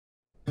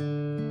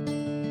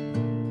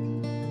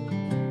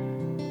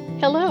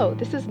Hello,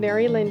 this is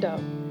Mary Lindo.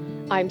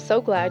 I'm so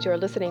glad you're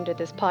listening to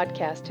this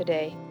podcast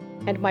today,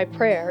 and my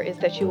prayer is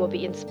that you will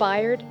be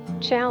inspired,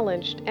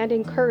 challenged, and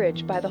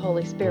encouraged by the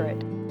Holy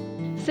Spirit.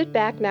 Sit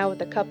back now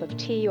with a cup of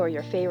tea or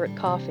your favorite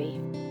coffee,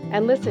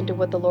 and listen to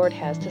what the Lord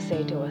has to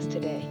say to us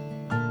today.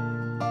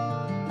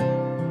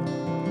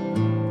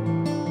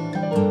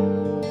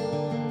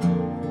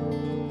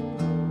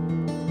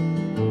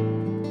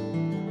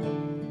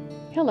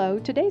 Hello,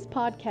 today's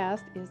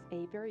podcast is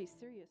a very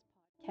serious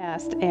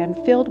podcast and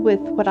filled with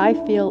what I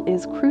feel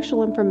is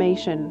crucial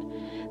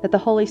information that the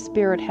Holy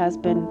Spirit has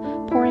been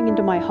pouring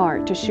into my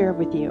heart to share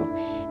with you.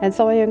 And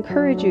so I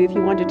encourage you, if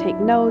you want to take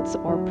notes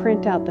or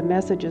print out the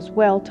message as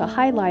well, to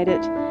highlight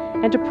it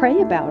and to pray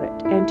about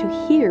it and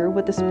to hear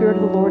what the Spirit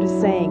of the Lord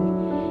is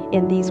saying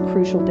in these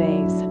crucial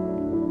days.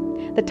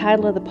 The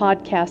title of the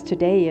podcast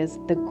today is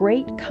The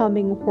Great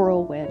Coming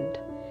Whirlwind,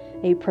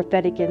 a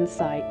Prophetic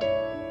Insight.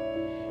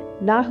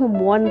 Nahum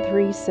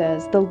 1:3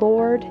 says, "The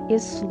Lord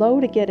is slow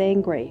to get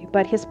angry,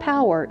 but his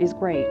power is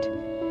great,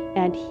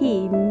 and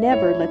he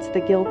never lets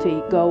the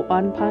guilty go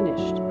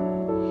unpunished.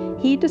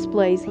 He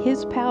displays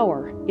his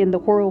power in the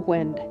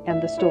whirlwind and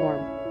the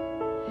storm.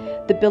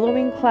 The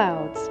billowing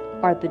clouds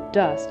are the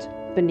dust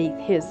beneath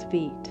his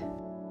feet."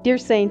 Dear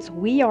saints,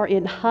 we are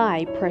in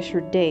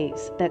high-pressure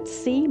days that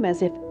seem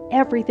as if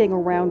everything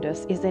around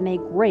us is in a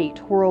great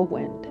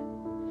whirlwind.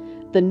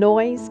 The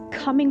noise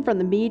coming from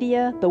the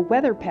media, the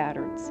weather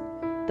patterns,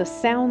 the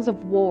sounds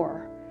of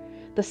war,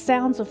 the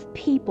sounds of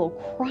people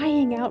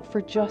crying out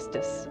for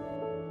justice,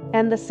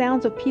 and the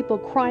sounds of people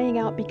crying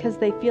out because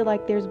they feel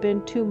like there's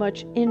been too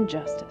much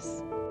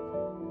injustice.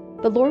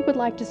 The Lord would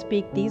like to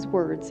speak these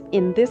words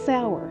in this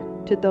hour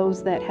to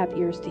those that have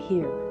ears to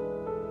hear.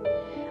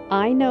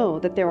 I know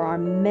that there are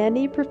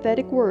many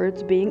prophetic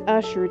words being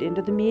ushered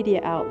into the media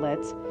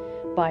outlets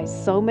by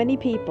so many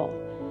people,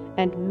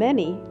 and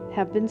many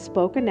have been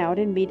spoken out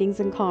in meetings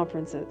and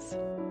conferences.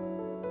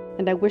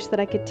 And I wish that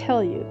I could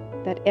tell you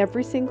that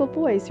every single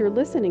voice you're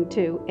listening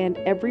to and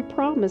every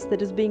promise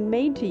that is being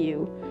made to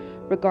you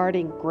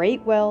regarding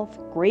great wealth,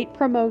 great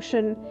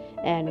promotion,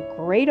 and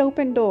great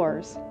open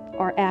doors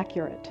are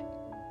accurate.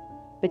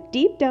 But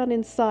deep down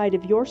inside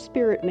of your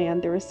spirit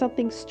man, there is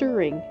something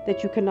stirring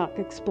that you cannot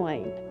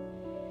explain.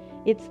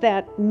 It's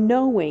that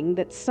knowing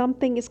that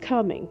something is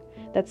coming,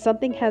 that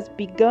something has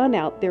begun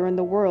out there in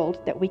the world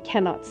that we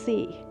cannot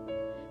see,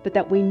 but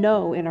that we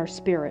know in our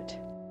spirit.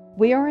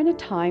 We are in a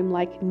time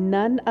like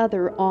none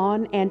other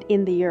on and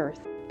in the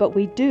earth, but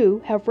we do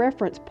have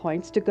reference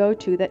points to go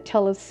to that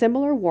tell us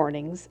similar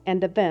warnings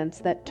and events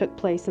that took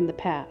place in the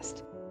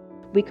past.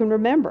 We can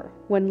remember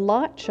when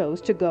Lot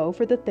chose to go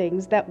for the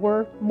things that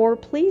were more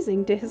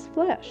pleasing to his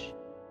flesh,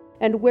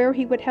 and where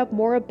he would have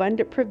more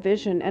abundant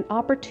provision and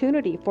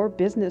opportunity for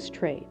business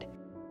trade.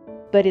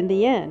 But in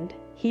the end,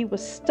 he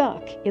was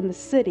stuck in the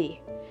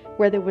city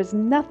where there was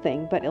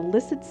nothing but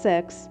illicit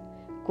sex,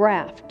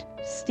 graft,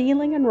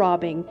 stealing and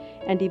robbing,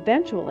 and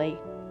eventually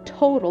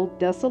total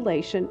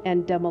desolation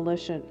and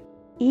demolition.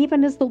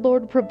 Even as the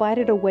Lord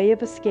provided a way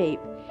of escape,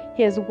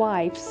 his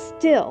wife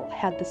still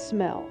had the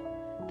smell,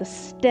 the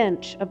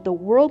stench of the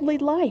worldly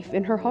life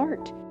in her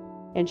heart,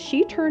 and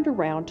she turned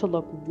around to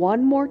look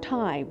one more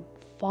time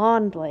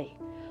fondly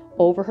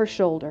over her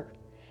shoulder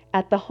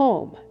at the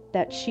home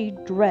that she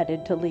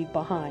dreaded to leave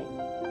behind.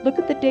 Look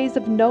at the days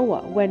of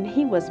Noah when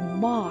he was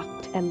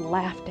mocked and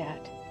laughed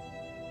at.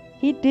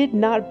 He did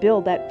not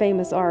build that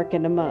famous ark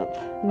in a month.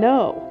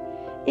 No,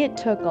 it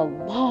took a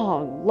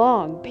long,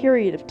 long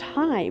period of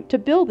time to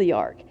build the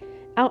ark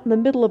out in the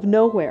middle of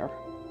nowhere.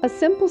 A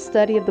simple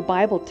study of the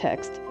Bible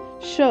text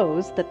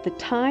shows that the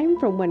time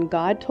from when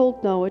God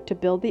told Noah to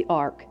build the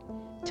ark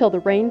till the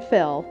rain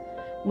fell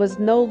was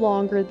no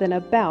longer than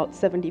about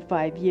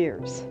 75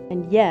 years.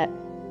 And yet,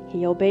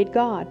 he obeyed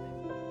God.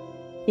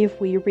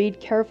 If we read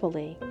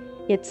carefully,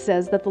 it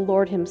says that the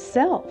Lord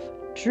himself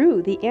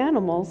drew the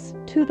animals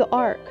to the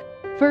ark.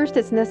 First,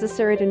 it's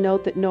necessary to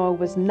note that Noah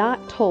was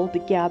not told to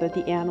gather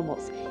the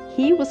animals.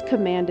 He was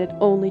commanded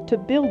only to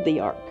build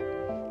the ark,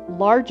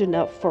 large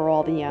enough for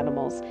all the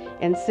animals,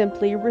 and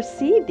simply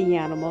receive the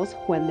animals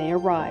when they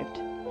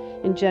arrived.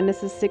 In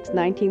Genesis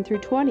 6:19 through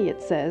 20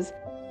 it says,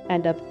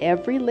 "And of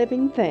every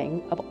living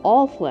thing of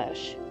all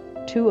flesh,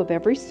 2 of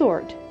every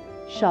sort,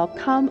 shall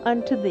come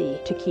unto thee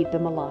to keep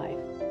them alive."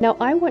 Now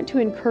I want to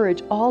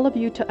encourage all of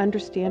you to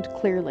understand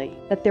clearly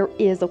that there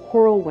is a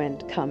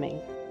whirlwind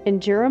coming. In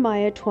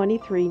Jeremiah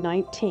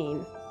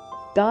 23:19,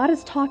 God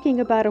is talking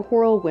about a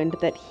whirlwind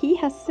that he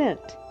has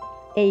sent,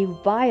 a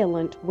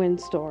violent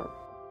windstorm.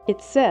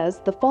 It says,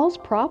 the false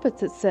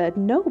prophets had said,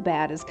 no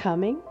bad is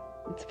coming.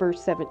 It's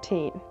verse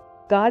 17.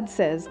 God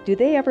says, do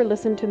they ever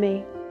listen to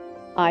me?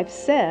 I've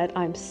said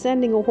I'm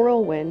sending a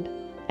whirlwind,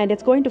 and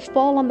it's going to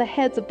fall on the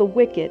heads of the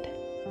wicked.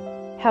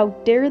 How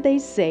dare they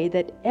say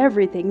that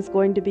everything's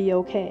going to be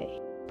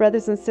okay?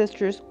 Brothers and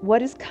sisters,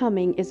 what is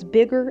coming is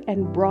bigger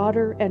and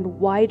broader and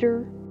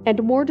wider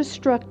and more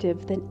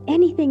destructive than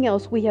anything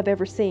else we have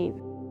ever seen.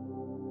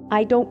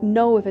 I don't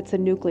know if it's a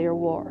nuclear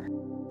war.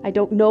 I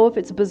don't know if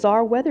it's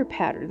bizarre weather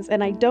patterns,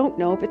 and I don't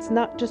know if it's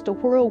not just a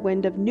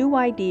whirlwind of new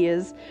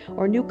ideas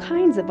or new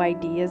kinds of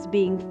ideas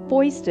being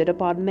foisted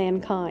upon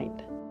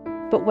mankind.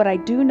 But what I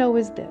do know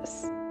is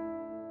this: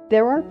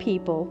 there are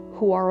people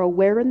who are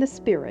aware in the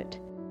Spirit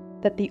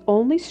that the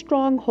only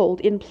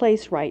stronghold in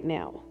place right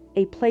now,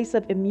 a place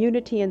of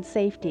immunity and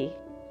safety,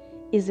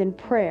 is in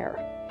prayer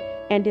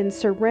and in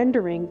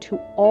surrendering to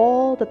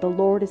all that the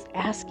Lord is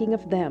asking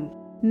of them.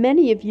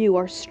 Many of you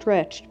are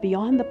stretched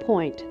beyond the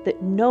point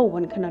that no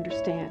one can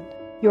understand.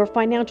 Your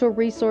financial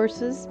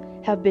resources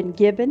have been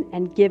given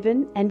and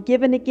given and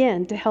given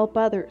again to help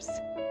others,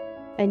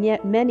 and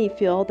yet many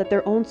feel that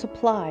their own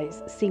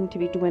supplies seem to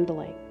be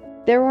dwindling.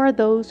 There are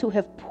those who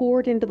have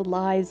poured into the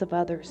lives of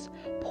others,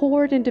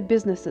 poured into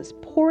businesses,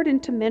 poured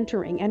into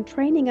mentoring and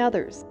training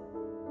others,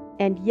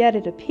 and yet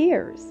it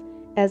appears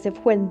as if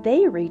when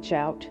they reach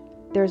out,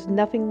 there's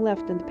nothing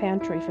left in the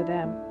pantry for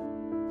them.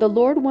 The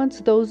Lord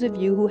wants those of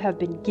you who have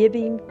been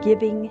giving,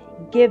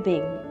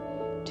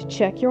 to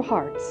check your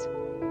hearts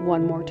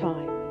one more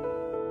time.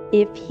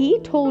 If He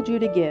told you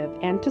to give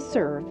and to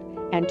serve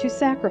and to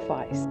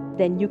sacrifice,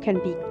 then you can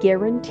be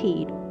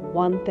guaranteed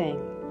one thing: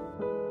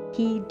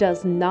 He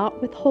does not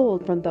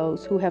withhold from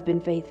those who have been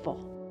faithful.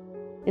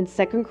 In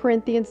 2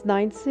 Corinthians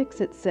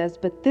 9:6 it says,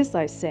 "But this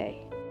I say,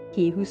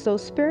 he who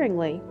sows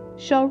sparingly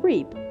shall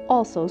reap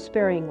also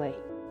sparingly,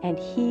 and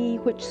he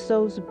which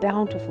sows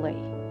bountifully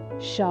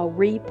shall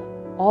reap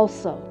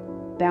also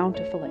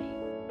bountifully."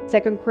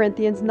 2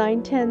 Corinthians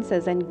 9:10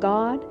 says, "And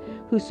God,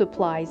 who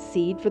supplies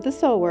seed for the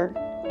sower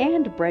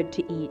and bread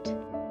to eat,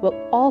 will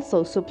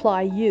also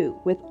supply you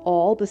with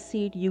all the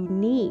seed you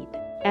need,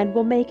 and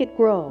will make it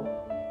grow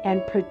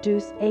and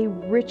produce a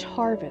rich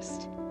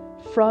harvest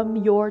from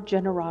your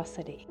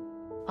generosity."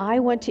 I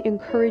want to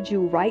encourage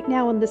you right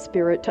now in the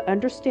Spirit to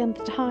understand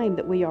the time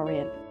that we are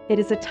in. It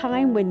is a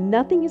time when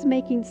nothing is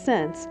making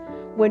sense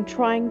when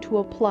trying to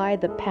apply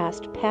the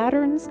past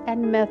patterns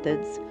and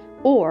methods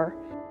or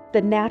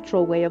the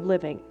natural way of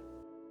living.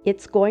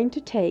 It's going to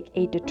take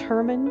a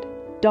determined,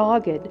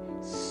 dogged,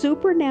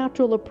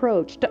 supernatural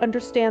approach to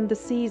understand the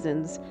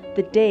seasons,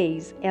 the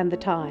days, and the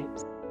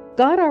times.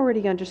 God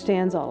already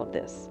understands all of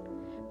this,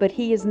 but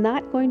He is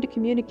not going to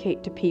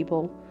communicate to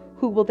people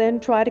who will then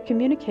try to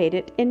communicate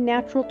it in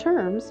natural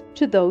terms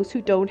to those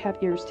who don't have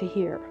ears to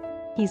hear.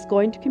 He's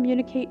going to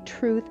communicate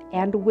truth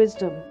and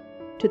wisdom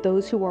to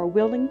those who are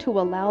willing to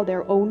allow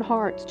their own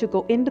hearts to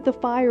go into the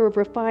fire of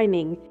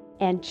refining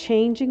and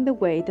changing the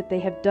way that they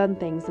have done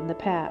things in the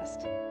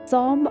past.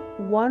 Psalm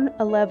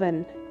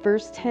 111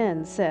 verse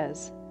 10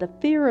 says, "The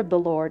fear of the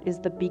Lord is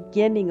the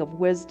beginning of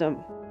wisdom.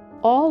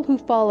 All who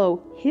follow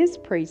His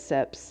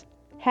precepts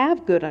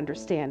have good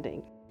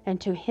understanding, and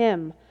to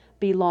Him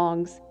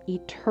belongs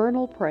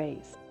eternal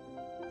praise."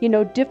 You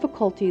know,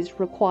 difficulties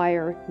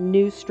require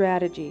new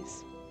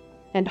strategies,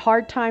 and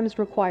hard times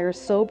require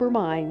sober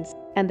minds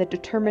and the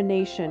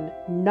determination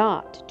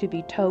not to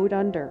be towed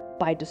under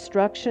by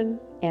destruction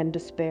and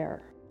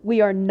despair.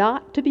 We are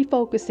not to be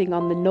focusing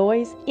on the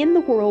noise in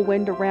the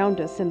whirlwind around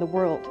us in the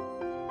world,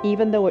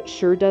 even though it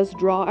sure does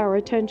draw our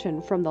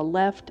attention from the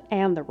left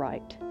and the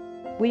right.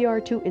 We are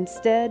to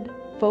instead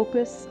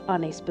focus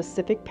on a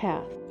specific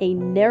path, a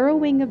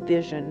narrowing of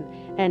vision,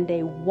 and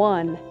a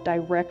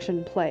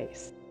one-direction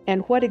place.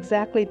 And what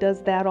exactly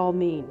does that all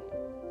mean?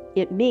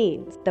 It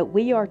means that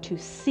we are to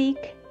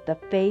seek the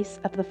face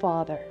of the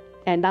Father.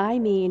 And I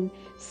mean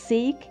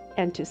seek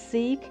and to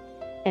seek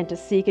and to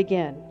seek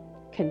again,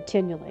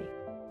 continually.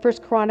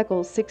 1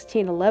 Chronicles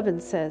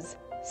 16:11 says,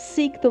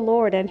 "Seek the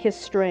Lord and His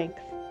strength.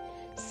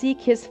 Seek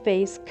His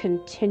face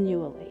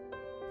continually."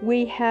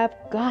 We have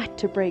got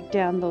to break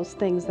down those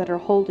things that are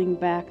holding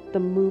back the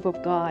move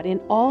of God in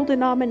all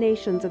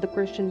denominations of the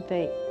Christian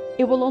faith.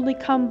 It will only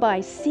come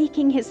by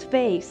seeking His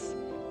face,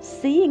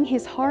 seeing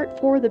His heart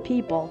for the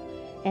people,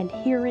 and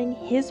hearing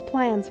His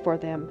plans for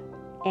them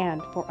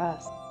and for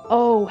us.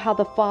 Oh, how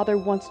the Father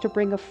wants to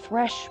bring a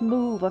fresh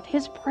move of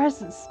His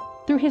presence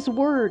through His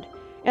Word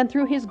and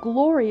through His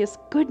glorious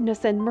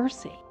goodness and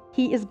mercy.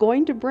 He is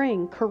going to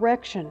bring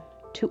correction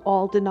to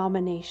all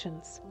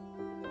denominations,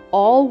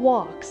 all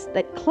walks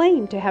that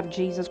claim to have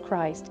Jesus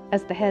Christ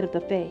as the head of the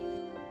faith.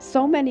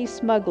 So many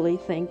smugly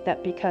think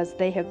that because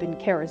they have been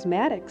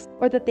charismatics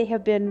or that they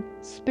have been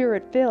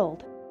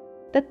Spirit-filled,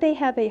 that they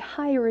have a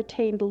higher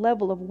attained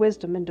level of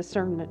wisdom and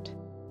discernment.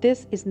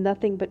 This is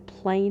nothing but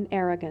plain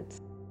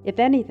arrogance. If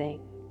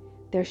anything,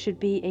 there should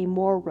be a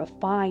more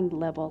refined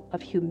level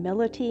of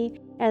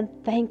humility and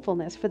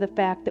thankfulness for the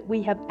fact that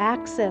we have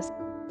access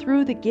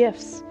through the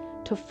gifts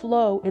to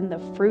flow in the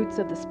fruits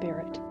of the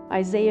Spirit.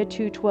 Isaiah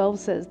 2:12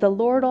 says, "The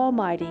Lord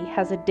Almighty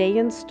has a day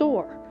in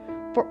store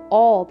for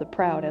all the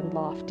proud and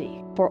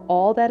lofty, for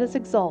all that is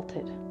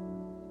exalted,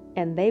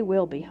 and they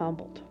will be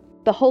humbled."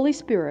 The Holy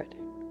Spirit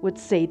would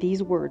say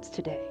these words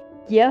today.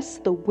 Yes,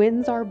 the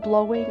winds are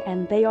blowing,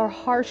 and they are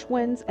harsh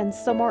winds, and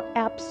some are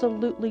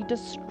absolutely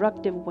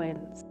destructive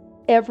winds.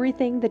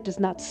 Everything that does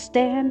not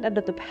stand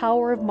under the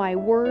power of my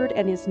word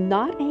and is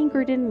not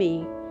anchored in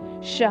me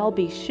shall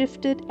be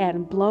shifted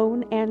and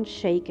blown and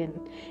shaken,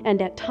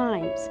 and at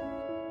times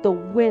The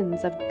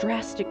winds of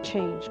drastic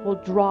change will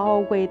draw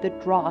away the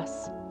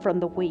dross from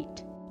the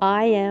wheat.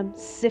 I am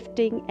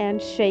sifting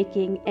and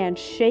shaking and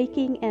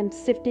shaking and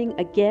sifting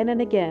again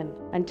and again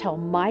until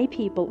my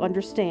people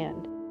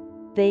understand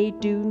they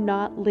do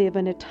not live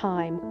in a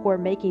time where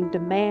making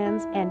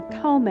demands and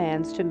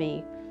commands to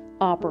me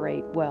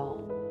operate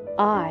well.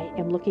 I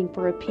am looking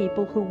for a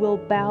people who will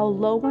bow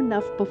low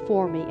enough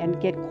before me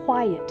and get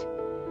quiet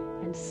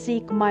and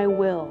seek my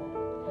will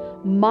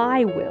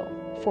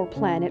for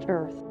planet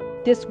Earth.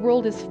 This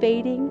world is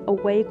fading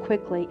away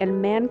quickly,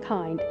 and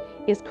mankind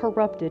is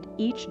corrupted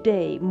each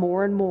day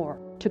more and more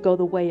to go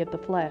the way of the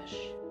flesh.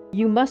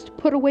 You must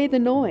put away the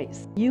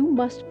noise. You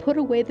must put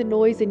away the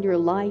noise in your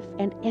life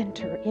and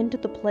enter into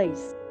the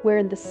place where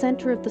in the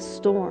center of the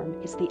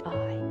storm is the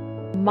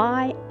eye.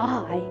 My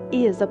eye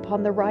is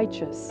upon the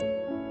righteous.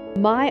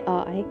 My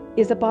eye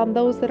is upon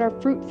those that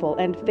are fruitful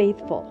and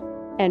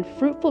faithful. And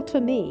fruitful to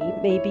me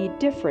may be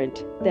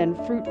different than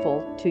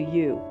fruitful to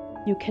you.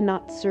 You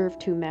cannot serve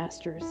two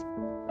masters.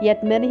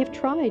 Yet many have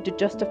tried to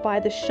justify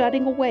the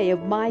shutting away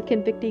of my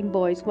convicting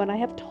voice when I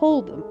have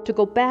told them to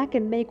go back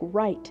and make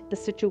right the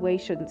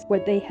situations where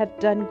they have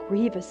done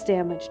grievous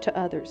damage to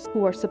others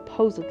who are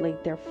supposedly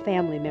their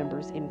family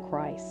members in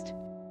Christ.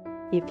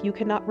 If you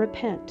cannot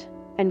repent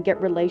and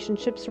get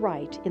relationships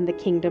right in the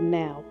kingdom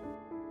now,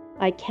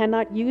 I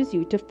cannot use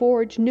you to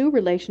forge new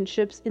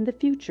relationships in the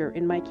future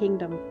in my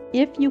kingdom.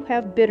 If you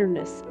have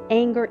bitterness,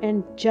 anger,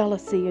 and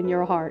jealousy in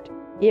your heart,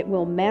 it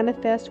will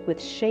manifest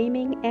with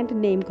shaming and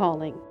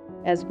name-calling,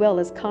 as well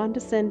as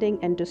condescending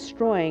and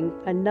destroying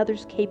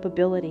another's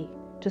capability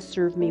to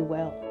serve me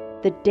well.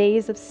 The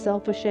days of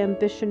selfish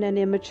ambition and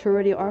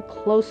immaturity are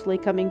closely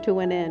coming to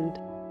an end.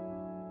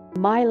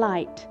 My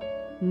light,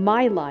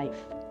 my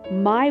life,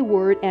 my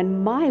word,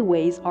 and my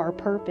ways are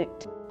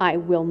perfect. I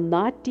will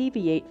not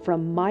deviate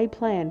from my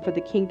plan for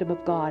the kingdom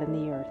of God in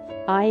the earth.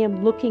 I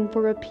am looking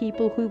for a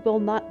people who will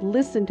not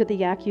listen to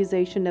the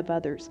accusation of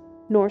others,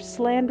 nor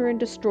slander and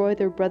destroy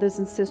their brothers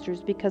and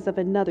sisters because of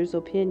another's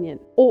opinion,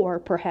 or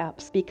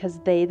perhaps because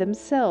they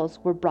themselves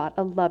were brought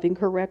a loving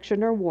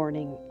correction or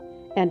warning,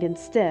 and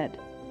instead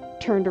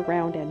turned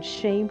around and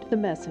shamed the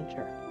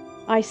messenger.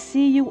 I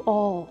see you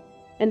all,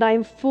 and I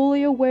am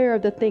fully aware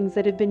of the things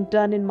that have been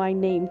done in my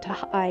name to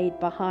hide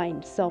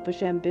behind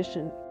selfish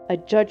ambition. A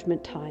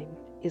judgment time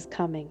is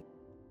coming.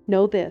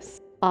 Know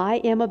this, I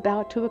am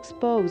about to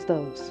expose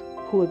those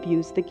who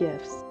abuse the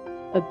gifts,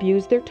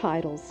 abuse their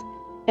titles,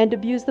 and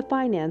abuse the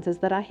finances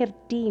that I have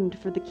deemed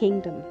for the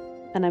kingdom,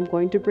 and I'm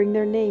going to bring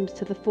their names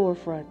to the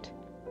forefront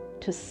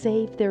to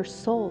save their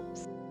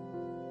souls.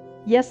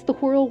 Yes, the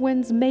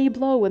whirlwinds may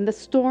blow and the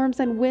storms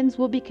and winds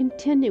will be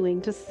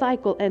continuing to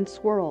cycle and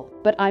swirl,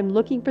 but I'm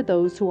looking for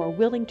those who are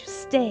willing to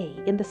stay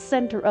in the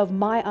center of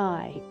my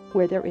eye,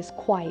 where there is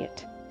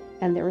quiet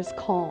and there is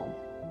calm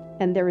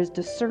and there is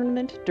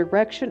discernment,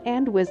 direction,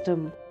 and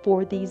wisdom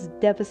for these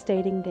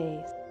devastating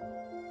days.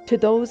 To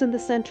those in the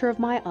center of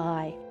my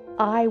eye,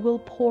 I will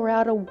pour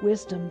out a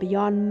wisdom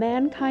beyond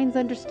mankind's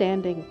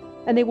understanding,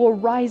 and they will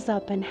rise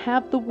up and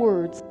have the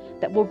words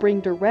that will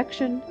bring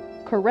direction,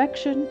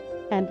 correction,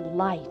 and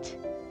light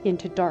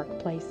into dark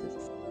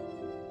places.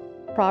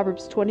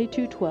 Proverbs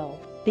 22:12.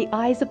 The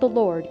eyes of the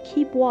Lord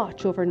keep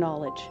watch over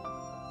knowledge,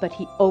 but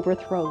he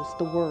overthrows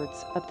the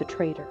words of the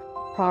traitor.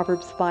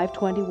 Proverbs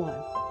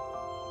 5:21.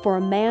 For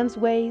a man's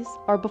ways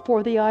are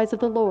before the eyes of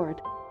the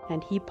Lord,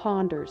 and he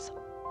ponders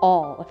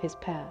all of his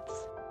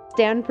paths.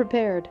 Stand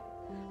prepared,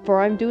 for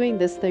I'm doing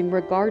this thing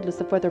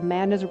regardless of whether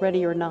man is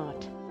ready or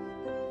not.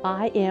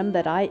 I am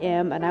that I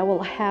am, and I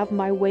will have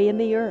my way in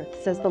the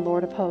earth, says the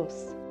Lord of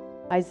hosts.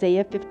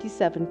 Isaiah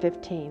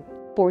 57:15.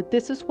 For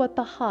this is what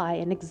the high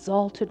and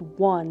exalted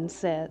one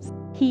says,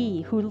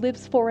 he who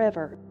lives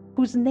forever,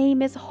 whose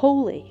name is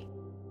holy.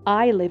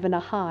 I live in a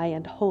high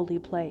and holy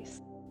place,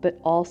 but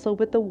also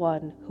with the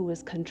one who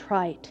is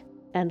contrite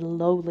and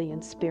lowly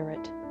in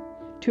spirit,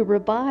 to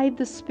revive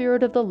the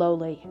spirit of the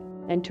lowly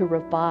and to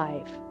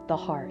revive the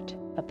heart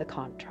of the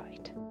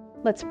contrite.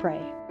 Let's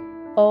pray.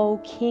 O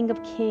King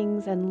of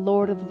kings and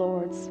Lord of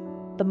lords,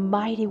 the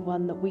mighty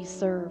one that we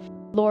serve,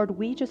 Lord,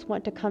 we just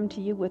want to come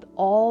to you with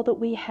all that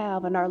we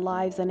have in our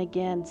lives and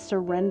again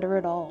surrender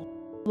it all.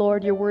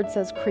 Lord, your word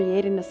says,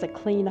 create in us a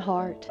clean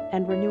heart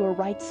and renew a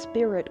right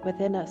spirit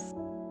within us.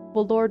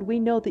 Well, Lord, we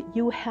know that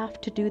you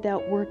have to do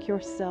that work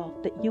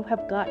yourself, that you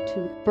have got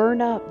to burn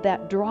up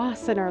that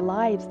dross in our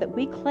lives that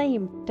we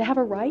claim to have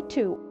a right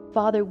to.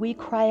 Father, we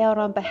cry out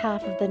on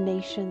behalf of the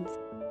nations.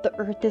 The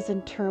earth is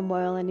in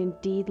turmoil, and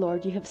indeed,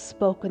 Lord, you have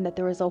spoken that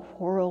there is a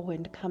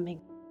whirlwind coming.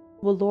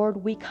 Well,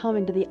 Lord, we come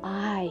into the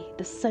eye,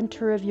 the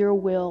center of your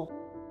will,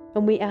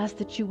 and we ask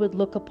that you would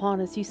look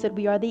upon us. You said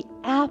we are the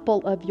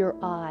apple of your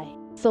eye.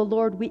 So,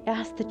 Lord, we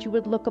ask that you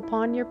would look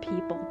upon your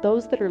people,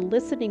 those that are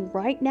listening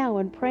right now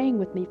and praying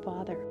with me,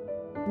 Father.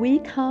 We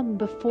come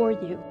before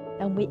you,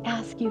 and we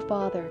ask you,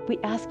 Father,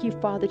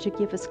 to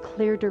give us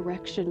clear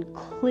direction,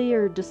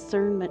 clear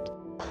discernment,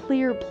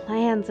 clear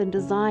plans and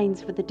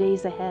designs for the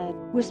days ahead.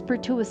 Whisper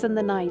to us in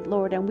the night,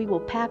 Lord, and we will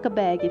pack a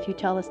bag if you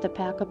tell us to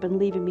pack up and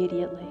leave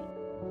immediately.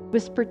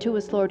 Whisper to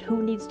us, Lord,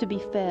 who needs to be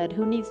fed,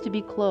 who needs to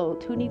be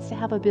clothed, who needs to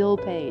have a bill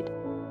paid,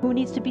 who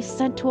needs to be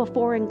sent to a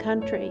foreign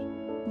country.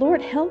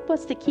 Lord, help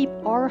us to keep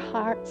our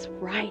hearts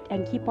right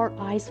and keep our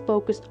eyes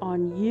focused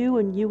on you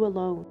and you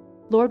alone.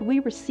 Lord, we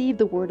receive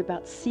the word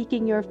about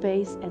seeking your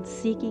face and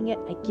seeking it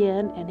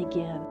again and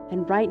again.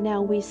 And right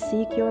now we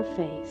seek your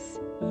face,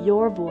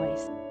 your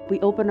voice. We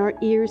open our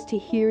ears to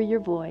hear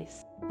your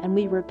voice. And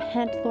we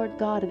repent, Lord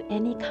God, of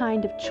any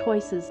kind of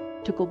choices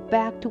to go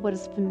back to what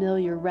is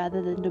familiar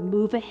rather than to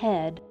move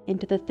ahead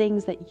into the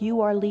things that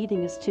you are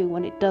leading us to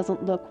when it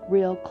doesn't look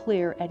real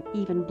clear and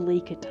even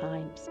bleak at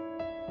times.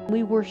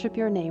 We worship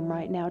your name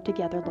right now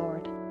together,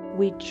 Lord.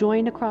 We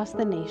join across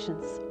the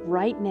nations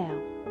right now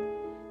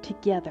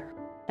together.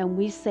 And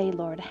we say,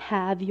 Lord,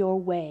 have your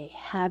way,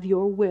 have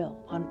your will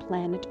on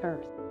planet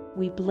Earth.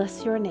 We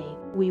bless your name.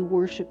 We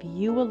worship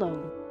you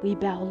alone. We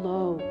bow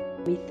low.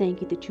 We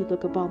thank you that you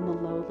look upon the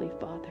lowly,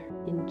 Father.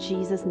 In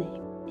Jesus'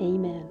 name,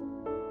 amen.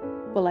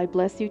 Well, I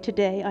bless you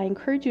today. I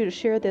encourage you to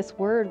share this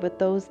word with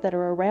those that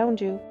are around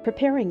you,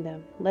 preparing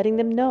them, letting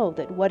them know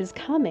that what is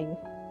coming,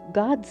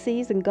 God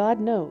sees and God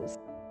knows.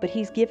 But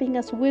he's giving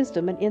us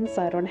wisdom and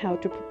insight on how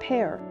to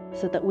prepare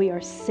so that we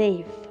are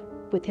safe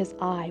with his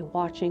eye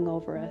watching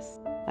over us.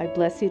 I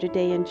bless you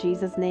today in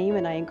Jesus' name,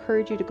 and I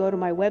encourage you to go to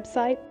my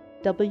website,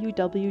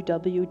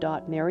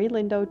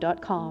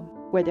 www.marylindo.com,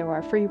 where there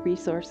are free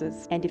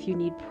resources. And if you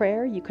need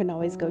prayer, you can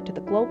always go to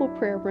the Global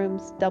Prayer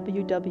Rooms,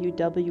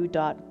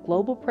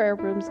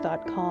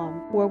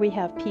 www.globalprayerrooms.com, where we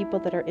have people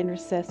that are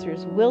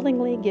intercessors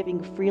willingly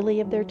giving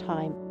freely of their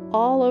time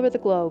all over the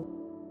globe.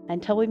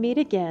 Until we meet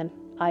again,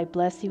 I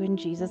bless you in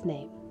Jesus'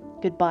 name.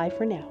 Goodbye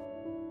for now.